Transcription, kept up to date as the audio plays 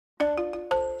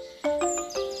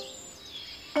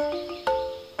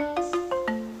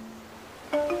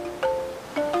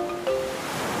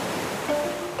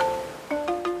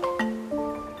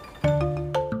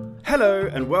Hello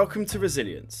and welcome to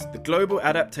Resilience, the Global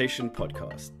Adaptation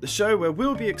Podcast, the show where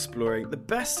we'll be exploring the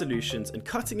best solutions and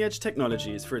cutting-edge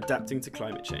technologies for adapting to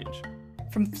climate change.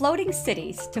 From floating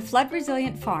cities to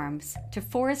flood-resilient farms to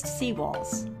forest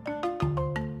seawalls.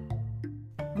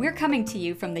 We're coming to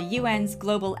you from the UN's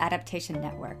Global Adaptation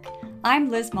Network. I'm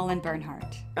Liz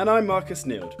Mullen-Bernhardt. And I'm Marcus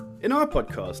Neild. In our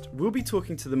podcast, we'll be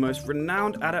talking to the most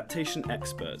renowned adaptation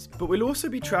experts, but we'll also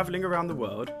be travelling around the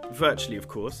world, virtually of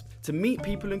course, to meet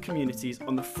people and communities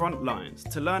on the front lines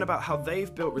to learn about how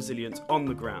they've built resilience on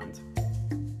the ground.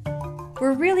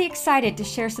 We're really excited to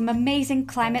share some amazing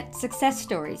climate success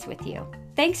stories with you.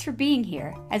 Thanks for being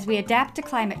here as we adapt to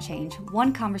climate change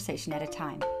one conversation at a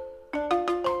time.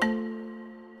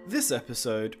 This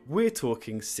episode, we're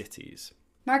talking cities.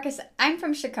 Marcus, I'm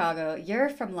from Chicago, you're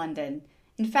from London.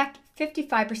 In fact,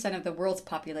 55% of the world's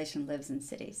population lives in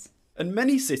cities. And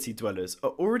many city dwellers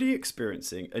are already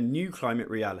experiencing a new climate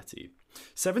reality.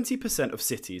 70% of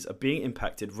cities are being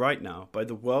impacted right now by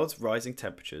the world's rising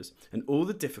temperatures and all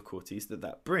the difficulties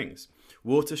that brings.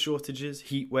 Water shortages,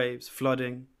 heat waves,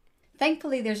 flooding.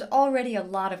 Thankfully, there's already a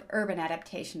lot of urban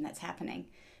adaptation that's happening.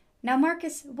 Now,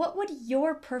 Marcus, what would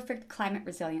your perfect climate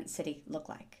resilient city look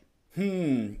like?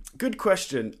 Good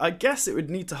question. I guess it would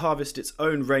need to harvest its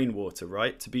own rainwater,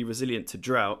 right, to be resilient to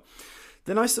drought.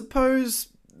 Then I suppose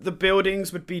the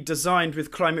buildings would be designed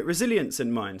with climate resilience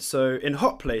in mind. So in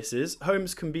hot places,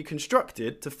 homes can be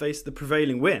constructed to face the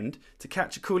prevailing wind to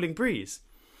catch a cooling breeze.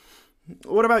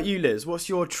 What about you, Liz? What's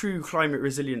your true climate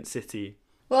resilient city?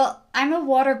 Well, I'm a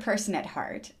water person at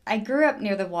heart. I grew up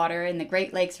near the water in the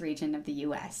Great Lakes region of the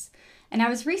US. And I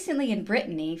was recently in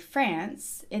Brittany,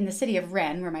 France, in the city of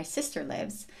Rennes, where my sister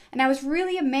lives, and I was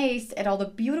really amazed at all the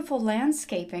beautiful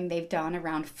landscaping they've done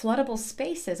around floodable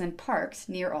spaces and parks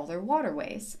near all their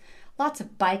waterways. Lots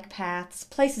of bike paths,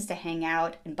 places to hang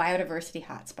out, and biodiversity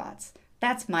hotspots.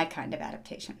 That's my kind of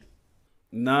adaptation.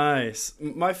 Nice.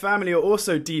 My family are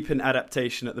also deep in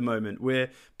adaptation at the moment.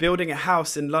 We're building a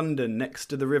house in London next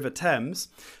to the River Thames,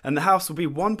 and the house will be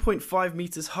 1.5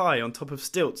 metres high on top of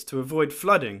stilts to avoid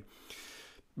flooding.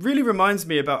 Really reminds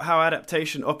me about how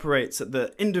adaptation operates at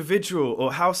the individual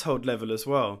or household level as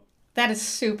well. That is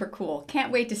super cool.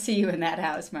 Can't wait to see you in that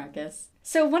house, Marcus.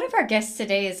 So one of our guests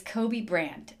today is Kobie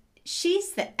Brand.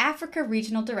 She's the Africa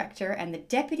Regional Director and the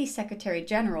Deputy Secretary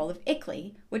General of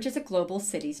ICLEI, which is a global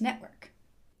cities network.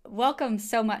 Welcome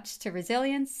so much to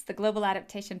Resilience, the Global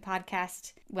Adaptation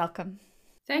Podcast. Welcome.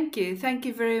 Thank you. Thank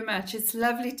you very much. It's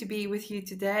lovely to be with you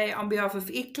today on behalf of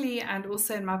ICLEI and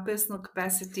also in my personal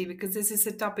capacity, because this is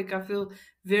a topic I feel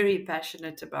very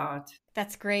passionate about.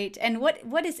 That's great. And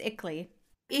what is ICLEI?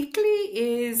 ICLEI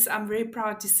is, I'm very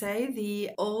proud to say, the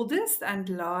oldest and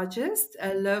largest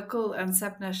local and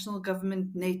subnational government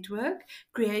network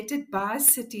created by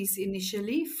cities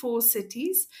initially, 4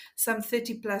 cities, some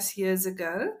 30 plus years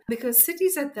ago, because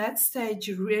cities at that stage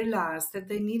realized that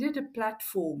they needed a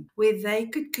platform where they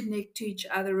could connect to each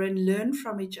other and learn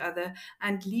from each other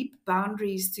and leap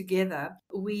boundaries together.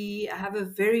 We have a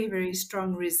very, very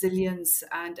strong resilience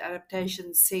and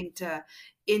adaptation center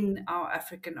in our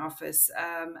African office.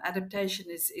 Adaptation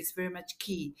is very much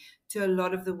key to a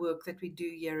lot of the work that we do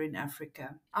here in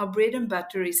Africa. Our bread and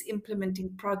butter is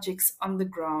implementing projects on the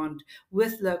ground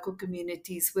with local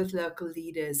communities, with local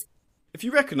leaders. If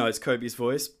you recognise Kobie's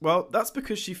voice, well, that's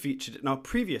because she featured in our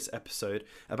previous episode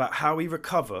about how we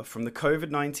recover from the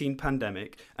COVID-19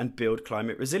 pandemic and build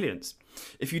climate resilience.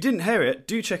 If you didn't hear it,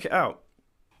 do check it out.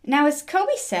 Now, as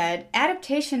Kobie said,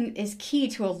 adaptation is key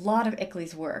to a lot of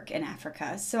ICLEI's work in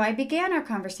Africa, so I began our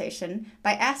conversation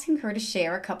by asking her to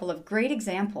share a couple of great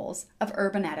examples of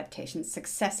urban adaptation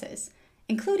successes,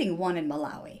 including one in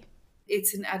Malawi.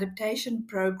 It's an adaptation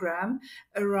program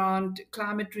around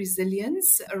climate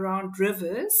resilience, around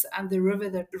rivers and the river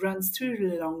that runs through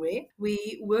Lilongwe.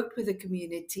 We worked with the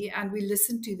community and we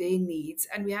listened to their needs,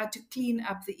 and we had to clean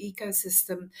up the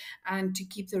ecosystem and to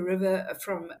keep the river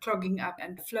from clogging up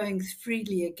and flowing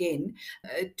freely again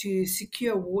to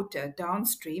secure water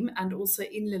downstream and also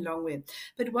in Lilongwe.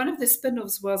 But one of the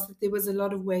spin-offs was that there was a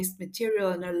lot of waste material,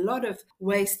 and a lot of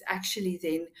waste actually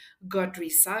then got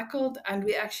recycled, and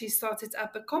we actually started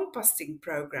up a composting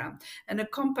program and a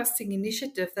composting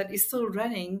initiative that is still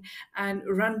running and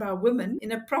run by women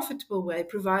in a profitable way,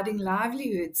 providing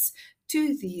livelihoods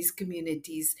to these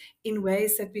communities in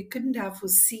ways that we couldn't have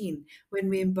foreseen when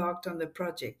we embarked on the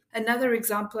project. Another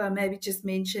example I maybe just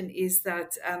mention is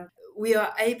that we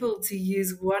are able to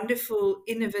use wonderful,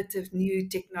 innovative new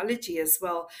technology as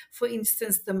well. For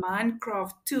instance, the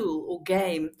Minecraft tool or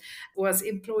game was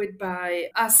employed by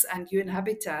us and UN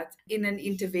Habitat in an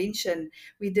intervention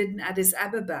we did in Addis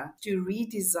Ababa to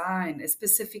redesign a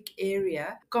specific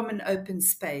area, common open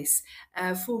space,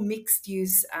 for mixed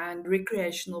use and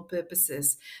recreational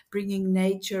purposes, bringing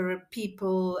nature,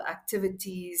 people,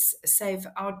 activities, safe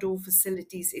outdoor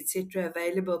facilities, etc.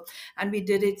 available. And we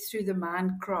did it through the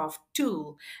Minecraft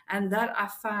tool. And that I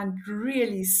find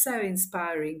really so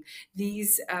inspiring,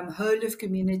 these whole of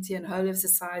community and whole of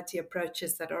society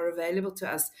approaches that are available to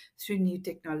us through new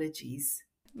technologies.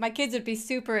 My kids would be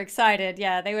super excited.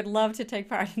 Yeah, they would love to take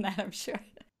part in that, I'm sure.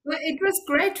 Well, it was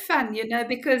great fun,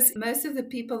 because most of the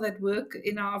people that work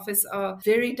in our office are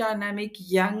very dynamic,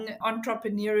 young,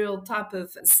 entrepreneurial type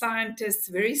of scientists,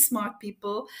 very smart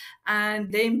people,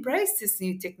 and they embrace this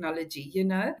new technology.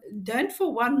 Don't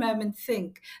for one moment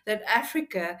think that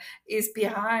Africa is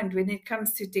behind when it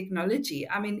comes to technology.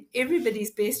 I mean, everybody's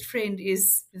best friend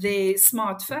is their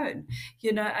smartphone,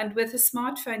 and with a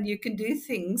smartphone, you can do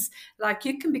things like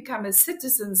you can become a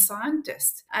citizen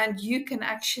scientist and you can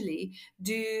actually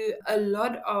do a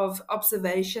lot of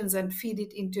observations and feed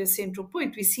it into a central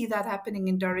point. We see that happening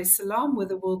in Dar es Salaam with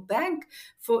the World Bank,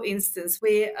 for instance,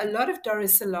 where a lot of Dar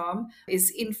es Salaam is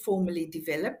informally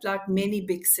developed, like many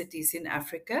big cities in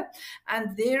Africa.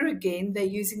 And there again, they're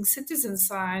using citizen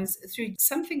science through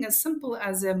something as simple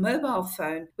as a mobile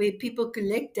phone, where people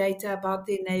collect data about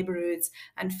their neighborhoods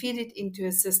and feed it into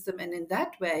a system. And in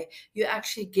that way, you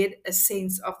actually get a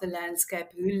sense of the landscape,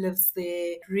 who lives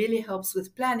there. It really helps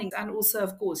with planning and also,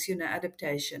 of course,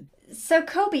 adaptation. So,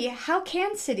 Kobie, how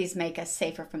can cities make us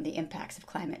safer from the impacts of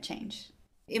climate change?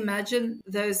 Imagine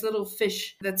those little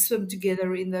fish that swim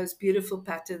together in those beautiful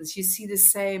patterns. You see the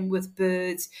same with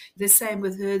birds, the same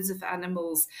with herds of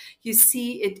animals. You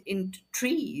see it in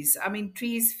trees. I mean,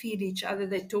 trees feed each other,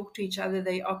 they talk to each other,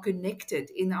 they are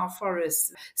connected in our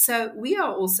forests. So we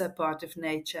are also part of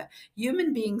nature.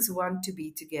 Human beings want to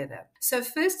be together. So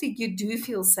firstly, you do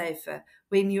feel safer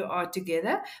when you are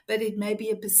together, but it may be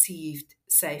a perceived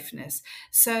safeness.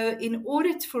 So in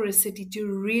order for a city to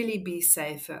really be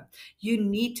safer, you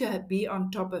need to be on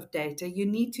top of data. You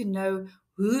need to know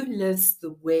who lives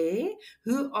where,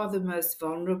 who are the most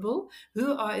vulnerable,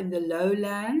 who are in the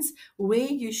lowlands, where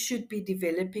you should be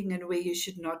developing and where you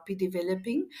should not be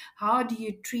developing. How do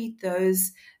you treat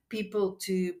those people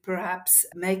to perhaps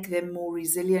make them more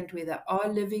resilient where they are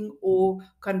living, or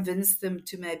convince them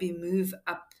to maybe move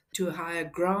up to higher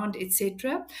ground,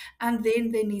 etc. And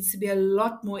then there needs to be a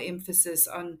lot more emphasis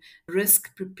on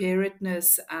risk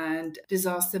preparedness and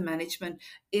disaster management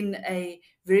in a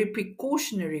very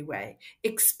precautionary way.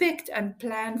 Expect and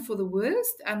plan for the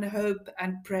worst and hope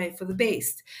and pray for the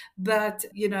best. But,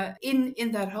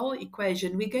 in that whole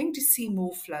equation, we're going to see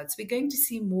more floods. We're going to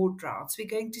see more droughts. We're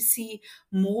going to see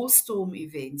more storm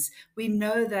events. We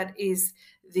know that is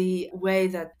the way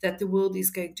that the world is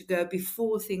going to go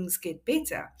before things get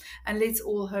better. And let's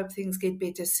all hope things get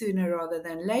better sooner rather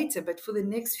than later. But for the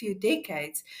next few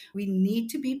decades, we need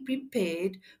to be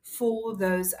prepared for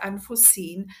those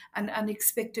unforeseen and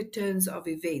unexpected turns of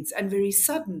events and very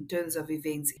sudden turns of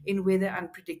events in weather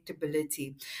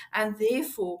unpredictability. And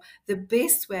therefore, the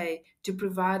best way to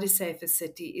provide a safer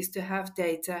city is to have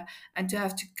data and to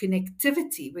have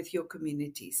connectivity with your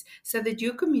communities so that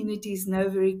your communities know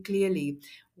very clearly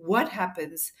what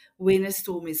happens when a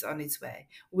storm is on its way.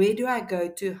 Where do I go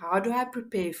to? How do I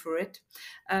prepare for it?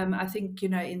 I think,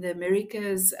 in the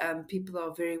Americas, people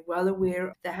are very well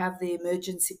aware. They have the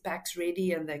emergency packs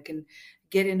ready and they can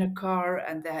get in a car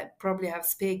and they probably have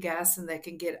spare gas and they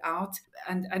can get out.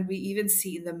 And we even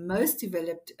see in the most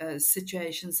developed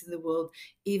situations in the world,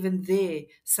 even there,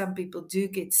 some people do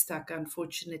get stuck,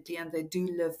 unfortunately, and they do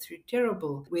live through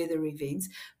terrible weather events.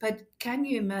 But can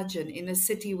you imagine in a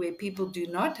city where people do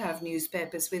not have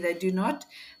newspapers, where they do not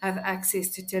have access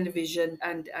to television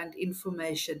and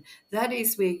information? That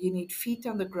is where you need feet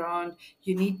on the ground.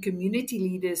 You need community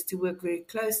leaders to work very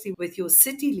closely with your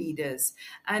city leaders.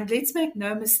 And let's make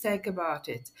no mistake about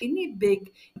it. Any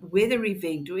big weather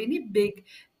event or any big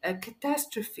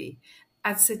catastrophe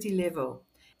at city level,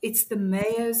 it's the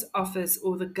mayor's office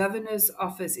or the governor's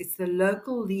office, it's the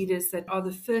local leaders that are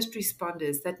the first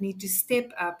responders that need to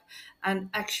step up and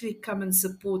actually come and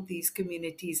support these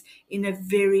communities in a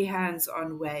very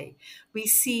hands-on way. We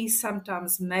see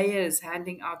sometimes mayors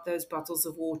handing out those bottles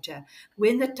of water.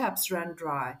 When the taps run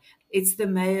dry, it's the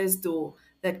mayor's door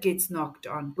that gets knocked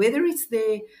on. Whether it's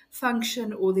their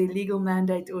function or their legal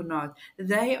mandate or not,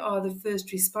 they are the first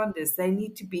responders. They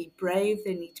need to be brave,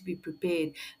 they need to be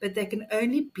prepared, but they can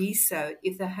only be so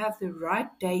if they have the right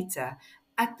data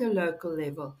at the local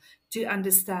level to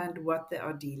understand what they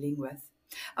are dealing with.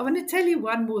 I want to tell you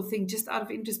one more thing, just out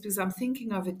of interest, because I'm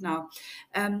thinking of it now.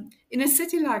 In a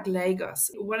city like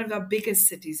Lagos, one of our biggest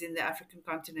cities in the African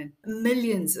continent,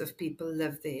 millions of people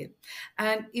live there.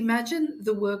 And imagine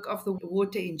the work of the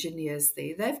water engineers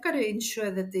there. They've got to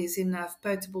ensure that there's enough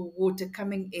potable water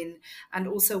coming in and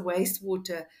also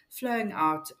wastewater flowing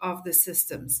out of the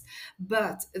systems.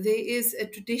 But there is a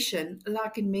tradition,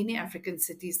 like in many African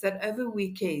cities, that over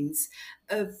weekends,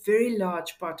 a very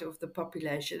large part of the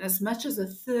population, as much as a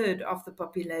third of the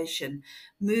population,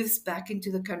 moves back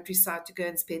into the countryside to go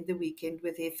and spend the weekend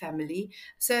with their family.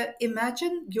 So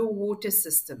imagine your water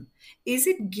system. Is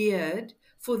it geared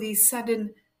for these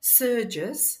sudden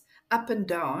surges up and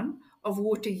down of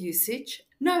water usage?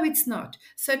 No, it's not.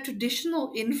 So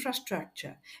traditional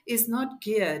infrastructure is not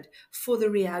geared for the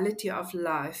reality of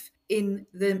life in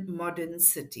the modern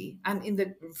city and in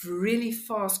the really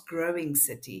fast growing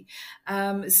city.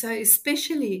 So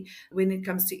especially when it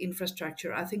comes to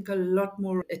infrastructure, I think a lot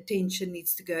more attention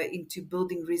needs to go into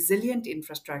building resilient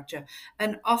infrastructure.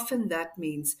 And often that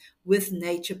means with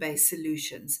nature-based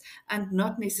solutions and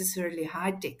not necessarily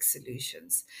high-tech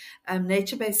solutions.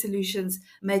 Nature-based solutions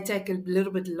may take a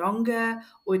little bit longer,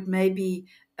 or it may be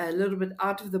a little bit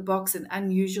out of the box and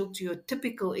unusual to your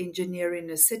typical engineer in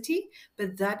a city,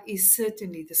 but that is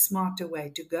certainly the smarter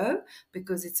way to go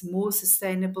because it's more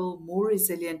sustainable, more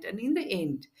resilient, and in the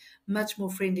end, much more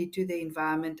friendly to the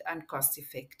environment and cost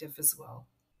effective as well.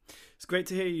 It's great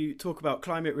to hear you talk about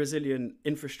climate resilient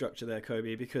infrastructure there,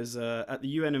 Kobie, because at the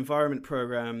UN Environment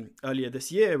Programme earlier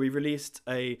this year, we released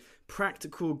a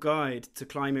practical guide to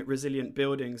climate resilient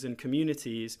buildings and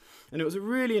communities. And it was a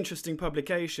really interesting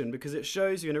publication because it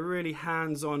shows you in a really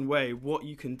hands-on way what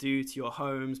you can do to your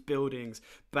homes, buildings,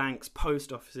 banks,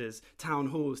 post offices, town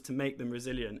halls to make them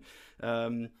resilient.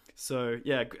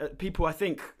 People, I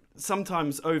think,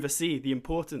 sometimes oversee the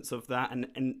importance of that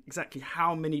and exactly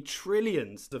how many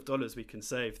trillions of dollars we can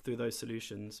save through those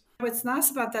solutions. What's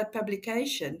nice about that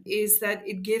publication is that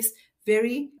it gives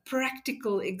very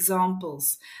practical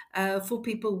examples for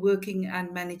people working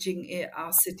and managing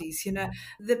our cities. You know,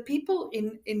 the people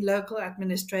in local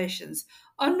administrations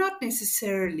are not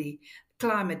necessarily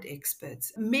climate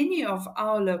experts. Many of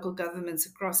our local governments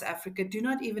across Africa do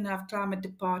not even have climate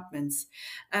departments.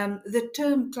 The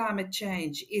term climate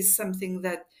change is something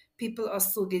that people are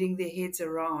still getting their heads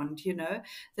around, you know.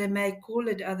 They may call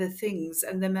it other things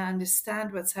and they may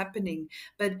understand what's happening,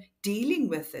 but dealing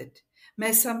with it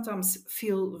may sometimes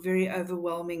feel very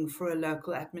overwhelming for a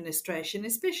local administration,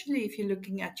 especially if you're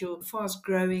looking at your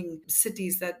fast-growing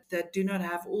cities that do not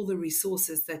have all the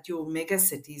resources that your mega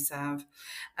cities have.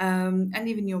 And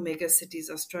even your mega cities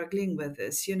are struggling with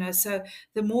this, you know. So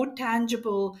the more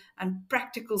tangible and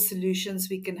practical solutions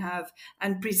we can have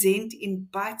and present in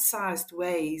bite-sized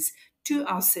ways to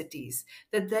our cities,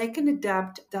 that they can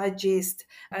adapt, digest,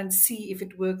 and see if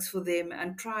it works for them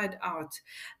and try it out.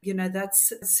 You know,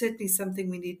 that's certainly something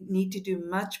we need to do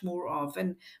much more of.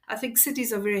 And I think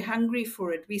cities are very hungry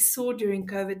for it. We saw during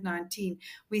COVID-19,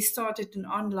 we started an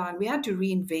online, we had to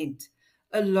reinvent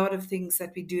a lot of things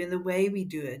that we do and the way we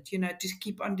do it, you know, to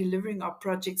keep on delivering our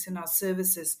projects and our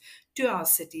services to our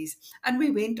cities. And we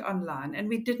went online and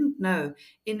we didn't know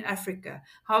in Africa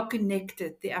how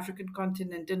connected the African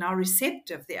continent and how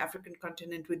receptive the African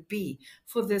continent would be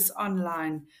for this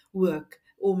online work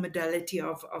or modality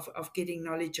of getting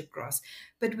knowledge across.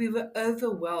 But we were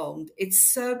overwhelmed.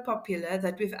 It's so popular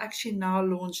that we've actually now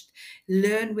launched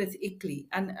Learn with ICLEI,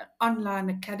 an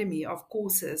online academy of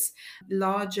courses,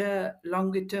 larger,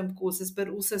 longer-term courses, but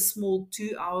also small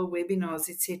 2-hour webinars,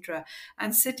 etc.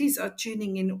 And cities are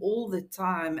tuning in all the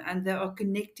time and they are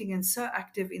connecting and so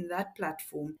active in that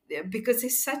platform because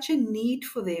there's such a need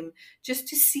for them just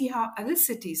to see how other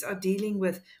cities are dealing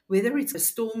with, whether it's a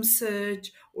storm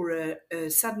surge or a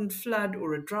sudden flood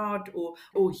or a drought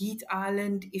or heat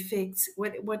island effects,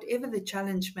 whatever the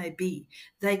challenge may be,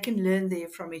 they can learn there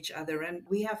from each other. And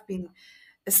we have been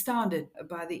astounded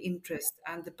by the interest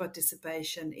and the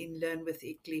participation in Learn with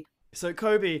ICLEI. So,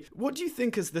 Kobie, what do you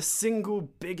think is the single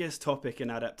biggest topic in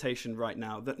adaptation right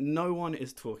now that no one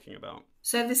is talking about?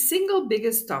 So the single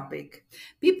biggest topic,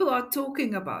 people are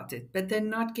talking about it, but they're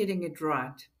not getting it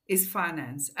right, is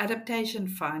finance, adaptation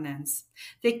finance.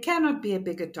 There cannot be a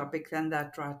bigger topic than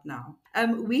that right now.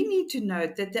 We need to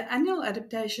note that the annual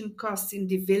adaptation costs in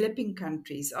developing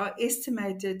countries are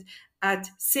estimated at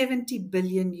 70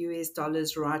 billion US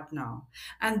dollars right now,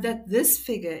 and that this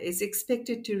figure is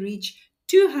expected to reach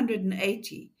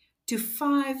 280 to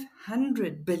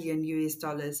 500 billion US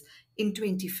dollars in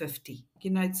 2050.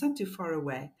 It's not too far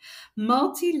away.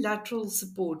 Multilateral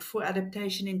support for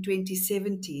adaptation in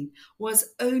 2017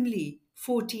 was only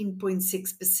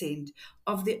 14.6%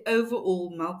 of the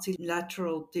overall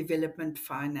multilateral development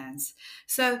finance.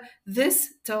 So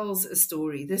this tells a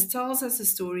story. This tells us a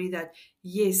story that,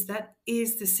 yes, that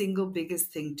is the single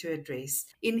biggest thing to address.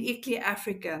 In ICLEI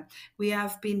Africa, we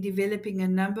have been developing a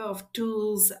number of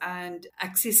tools and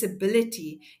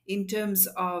accessibility in terms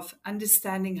of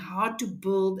understanding how to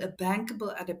build a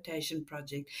bankable adaptation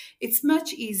project. It's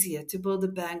much easier to build a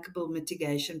bankable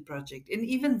mitigation project, and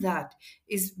even that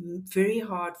is very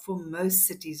hard for most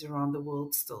cities around the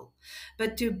world still.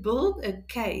 But to build a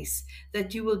case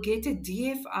that you will get a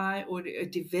DFI or a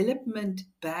development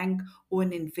bank or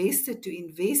an investor to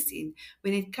invest in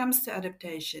when it comes to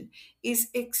adaptation is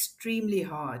extremely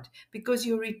hard, because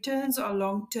your returns are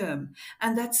long term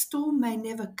and that storm may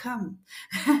never come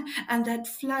and that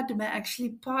flood may actually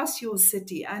pass your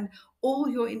city, and all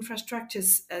your infrastructure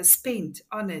spent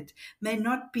on it may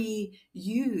not be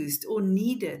used or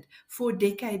needed for a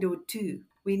decade or two.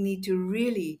 We need to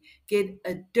really get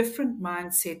a different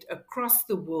mindset across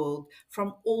the world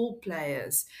from all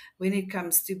players when it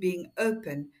comes to being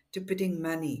open to putting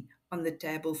money on the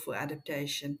table for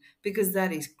adaptation, because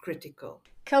that is critical.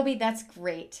 Kobie, that's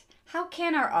great. How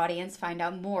can our audience find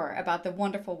out more about the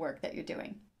wonderful work that you're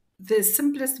doing? The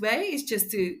simplest way is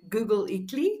just to Google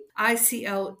ICLEI,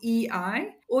 ICLEI,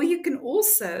 or you can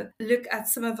also look at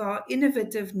some of our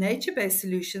innovative nature-based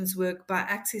solutions work by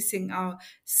accessing our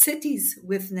cities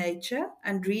with nature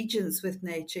and regions with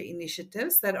nature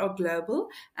initiatives that are global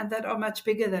and that are much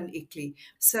bigger than ICLEI.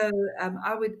 So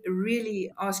I would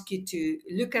really ask you to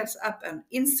look us up on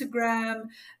Instagram,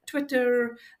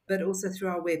 Twitter, but also through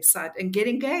our website, and get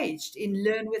engaged in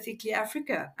Learn with ICLEI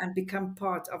Africa and become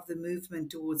part of the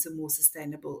movement towards a more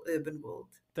sustainable urban world.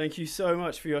 Thank you so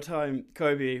much for your time,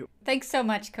 Kobie. Thanks so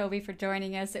much, Kobie, for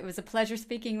joining us. It was a pleasure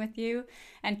speaking with you,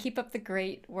 and keep up the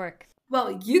great work.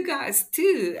 Well, you guys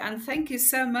too, and thank you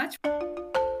so much.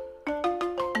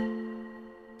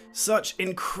 Such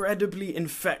incredibly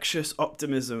infectious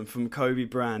optimism from Kobie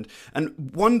Brand,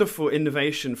 and wonderful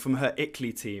innovation from her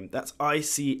ICLEI team. That's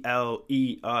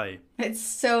ICLEI. It's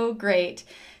so great.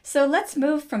 So let's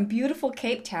move from beautiful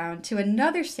Cape Town to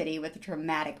another city with a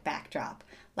dramatic backdrop,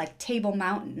 like Table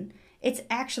Mountain. It's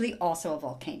actually also a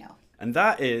volcano. And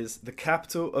that is the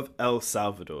capital of El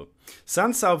Salvador.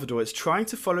 San Salvador is trying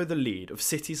to follow the lead of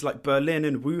cities like Berlin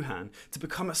and Wuhan to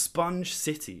become a sponge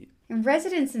city. And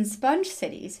residents in sponge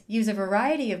cities use a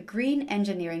variety of green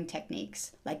engineering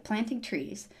techniques, like planting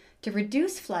trees, to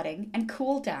reduce flooding and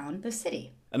cool down the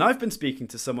city. And I've been speaking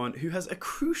to someone who has a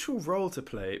crucial role to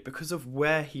play because of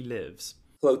where he lives.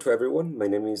 Hello to everyone. My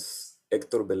name is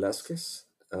Hector Velasquez.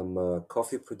 I'm a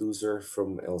coffee producer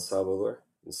from El Salvador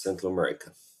in Central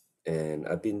America. And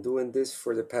I've been doing this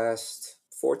for the past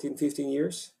 14, 15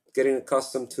 years, getting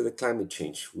accustomed to the climate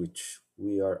change, which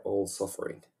we are all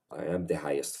suffering. I am the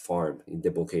highest farm in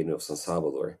the volcano of San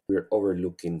Salvador. We're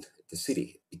overlooking the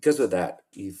city. Because of that,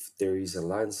 if there is a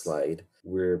landslide,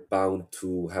 we're bound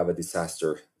to have a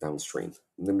disaster downstream.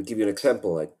 Let me give you an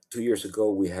example. Like 2 years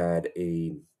ago, we had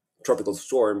a tropical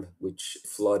storm which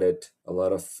flooded a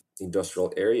lot of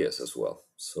industrial areas as well.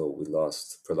 So we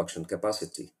lost production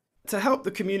capacity. To help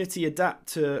the community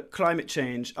adapt to climate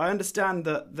change, I understand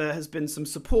that there has been some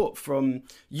support from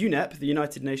UNEP, the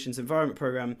United Nations Environment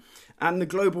Programme, and the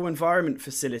Global Environment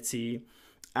Facility,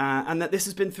 and that this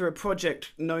has been through a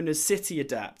project known as City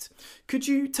Adapt. Could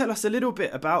you tell us a little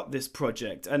bit about this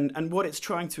project and what it's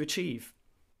trying to achieve?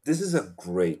 This is a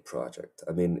great project.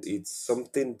 I mean, it's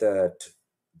something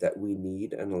that we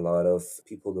need and a lot of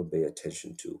people don't pay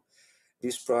attention to.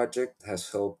 This project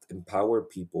has helped empower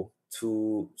people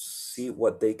to see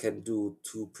what they can do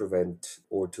to prevent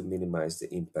or to minimize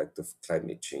the impact of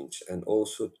climate change, and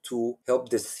also to help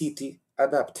the city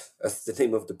adapt, as the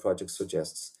name of the project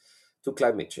suggests, to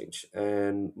climate change.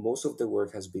 And most of the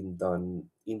work has been done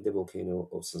in the volcano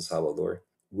of San Salvador,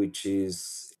 which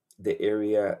is the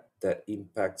area that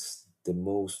impacts the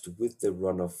most with the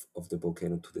runoff of the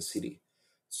volcano to the city.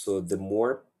 So the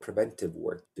more preventive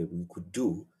work that we could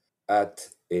do at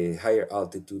higher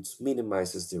altitudes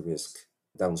minimizes the risk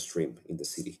downstream in the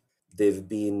city. There have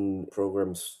been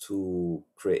programs to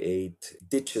create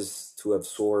ditches to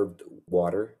absorb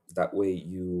water. That way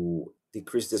you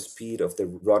decrease the speed of the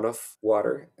runoff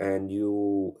water and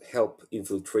you help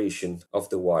infiltration of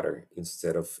the water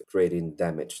instead of creating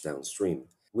damage downstream.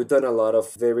 We've done a lot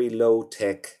of very low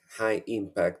tech, high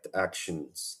impact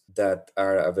actions that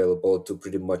are available to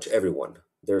pretty much everyone.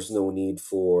 There's no need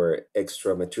for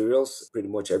extra materials. Pretty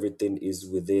much everything is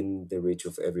within the reach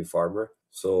of every farmer.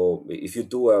 So if you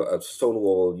do a stone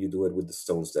wall, you do it with the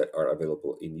stones that are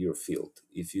available in your field.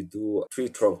 If you do a tree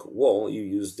trunk wall, you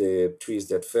use the trees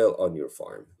that fell on your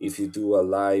farm. If you do a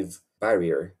live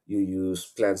barrier, you use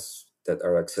plants that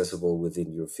are accessible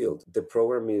within your field. The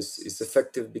program is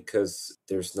effective because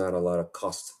there's not a lot of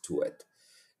cost to it.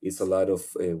 It's a lot of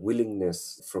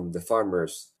willingness from the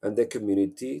farmers and the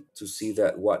community to see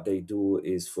that what they do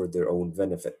is for their own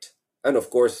benefit. And of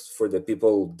course, for the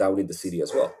people down in the city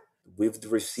as well. We've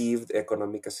received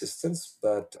economic assistance,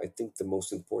 but I think the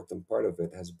most important part of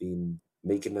it has been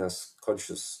making us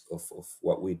conscious of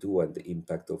what we do and the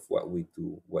impact of what we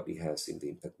do, what it has in the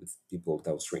impact with people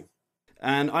downstream.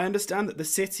 And I understand that the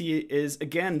city is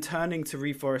again turning to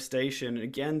reforestation,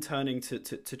 again turning to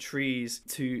trees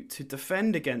to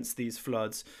defend against these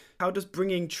floods. How does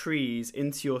bringing trees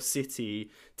into your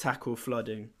city tackle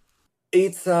flooding?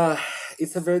 It's a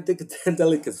very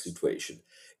delicate situation.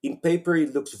 In paper,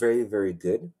 it looks very, very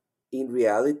good. In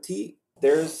reality,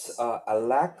 there's a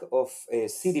lack of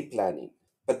city planning.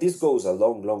 But this goes a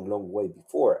long, long, long way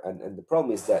before. And the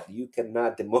problem is that you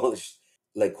cannot demolish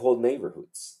like whole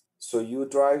neighborhoods. So you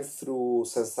drive through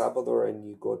San Salvador and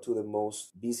you go to the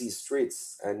most busy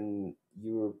streets and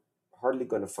you're hardly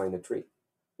going to find a tree.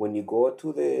 When you go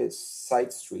to the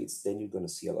side streets, then you're going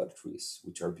to see a lot of trees,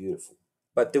 which are beautiful.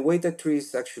 But the way that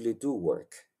trees actually do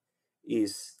work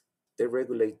is they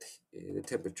regulate the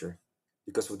temperature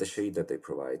because of the shade that they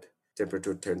provide.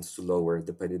 Temperature tends to lower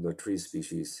depending on tree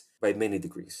species by many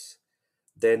degrees.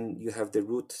 Then you have the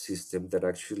root system that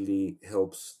actually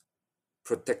helps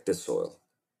protect the soil.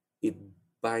 It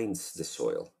binds the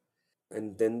soil.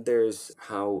 And then there's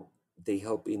how they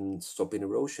help in stopping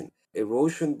erosion.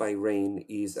 Erosion by rain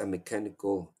is a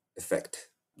mechanical effect.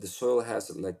 The soil has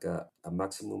like a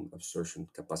maximum absorption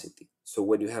capacity. So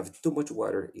when you have too much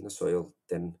water in a soil,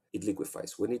 then it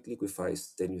liquefies. When it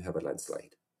liquefies, then you have a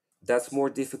landslide. That's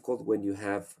more difficult when you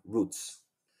have roots.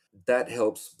 That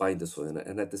helps bind the soil.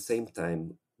 And at the same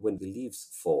time, when the leaves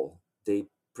fall, they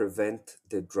prevent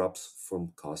the drops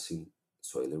from causing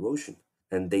soil erosion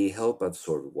and they help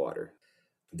absorb water.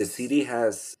 The city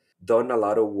has done a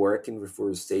lot of work in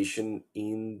reforestation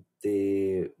in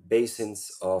the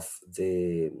basins of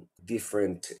the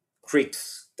different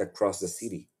creeks that cross the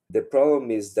city. The problem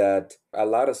is that a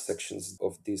lot of sections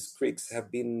of these creeks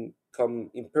have become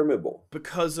impermeable.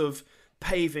 Because of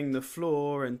paving the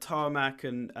floor and tarmac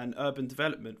and urban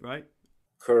development, right?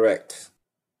 Correct.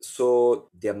 So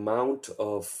the amount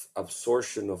of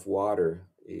absorption of water,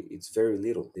 it's very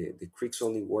little. The creeks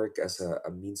only work as a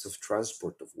means of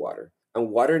transport of water. And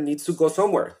water needs to go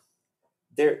somewhere.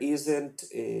 There isn't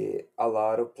a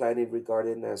lot of planning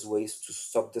regarding as ways to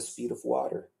stop the speed of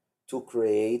water, to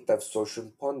create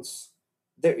absorption ponds.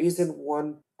 There isn't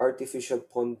one artificial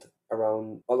pond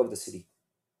around all of the city.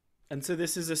 And so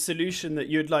this is a solution that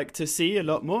you'd like to see a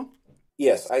lot more?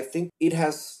 Yes, I think it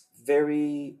has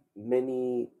very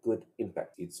many good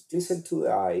impact. It's pleasant to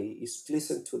the eye, it's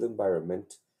pleasant to the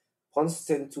environment. Ponds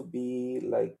tend to be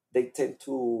like they tend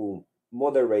to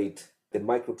moderate the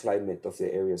microclimate of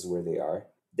the areas where they are.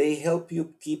 They help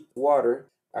you keep water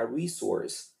a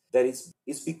resource that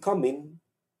is becoming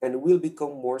and will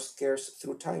become more scarce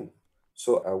through time.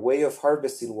 So a way of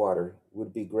harvesting water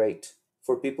would be great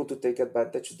for people to take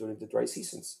advantage during the dry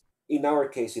seasons. In our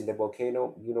case, in the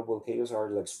volcano, volcanoes are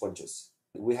like sponges.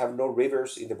 We have no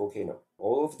rivers in the volcano.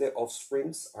 All of the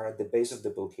offsprings are at the base of the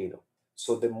volcano.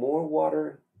 So the more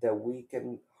water that we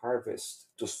can harvest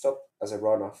to stop as a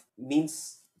runoff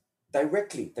means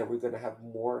directly that we're going to have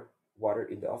more water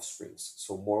in the offsprings.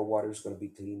 So more water is going to be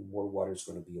clean, more water is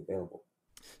going to be available.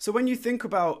 So when you think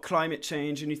about climate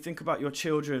change and you think about your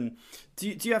children, do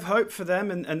you have hope for them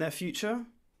and their future?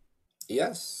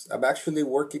 Yes, I'm actually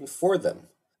working for them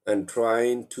and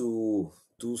trying to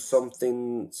do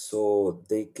something so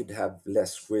they could have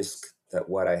less risk than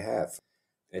what I have.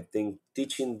 I think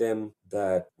teaching them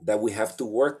that we have to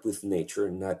work with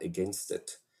nature, not against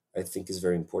it, I think is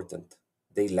very important.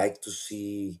 They like to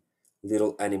see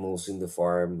little animals in the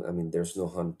farm. I mean, there's no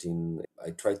hunting.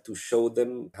 I try to show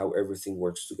them how everything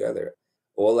works together.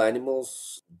 All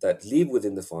animals that live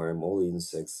within the farm, all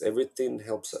insects, everything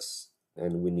helps us,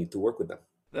 and we need to work with them.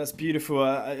 That's beautiful.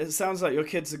 It sounds like your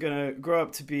kids are going to grow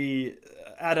up to be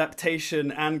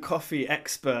adaptation and coffee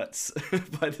experts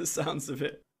by the sounds of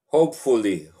it.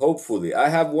 Hopefully. I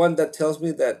have one that tells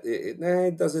me that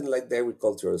he doesn't like the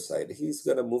agricultural side. He's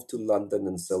gonna move to London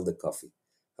and sell the coffee.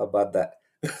 How about that?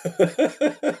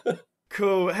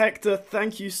 Cool. Hector,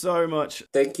 thank you so much.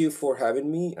 Thank you for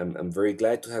having me. I'm very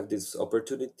glad to have this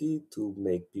opportunity to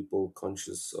make people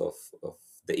conscious of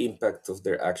the impact of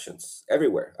their actions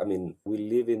everywhere. I mean, we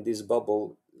live in this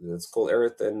bubble that's called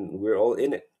Earth, and we're all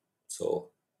in it. So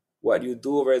what you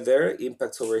do over there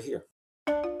impacts over here.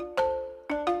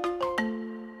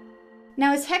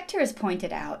 Now, as Hector has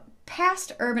pointed out,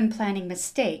 past urban planning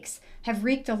mistakes have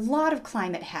wreaked a lot of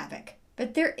climate havoc.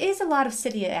 But there is a lot of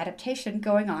city adaptation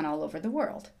going on all over the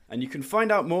world. And you can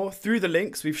find out more through the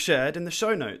links we've shared in the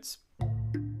show notes.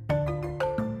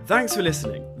 Thanks for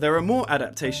listening. There are more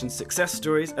adaptation success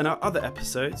stories in our other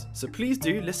episodes, so please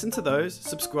do listen to those,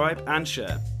 subscribe and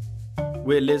share.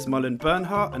 We're Liz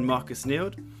Mullen-Bernhardt and Marcus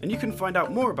Neild, and you can find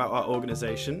out more about our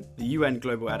organisation, the UN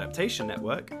Global Adaptation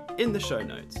Network, in the show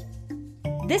notes.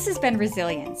 This has been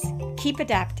Resilience. Keep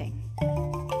adapting.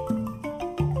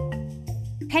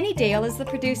 Penny Dale is the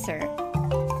producer.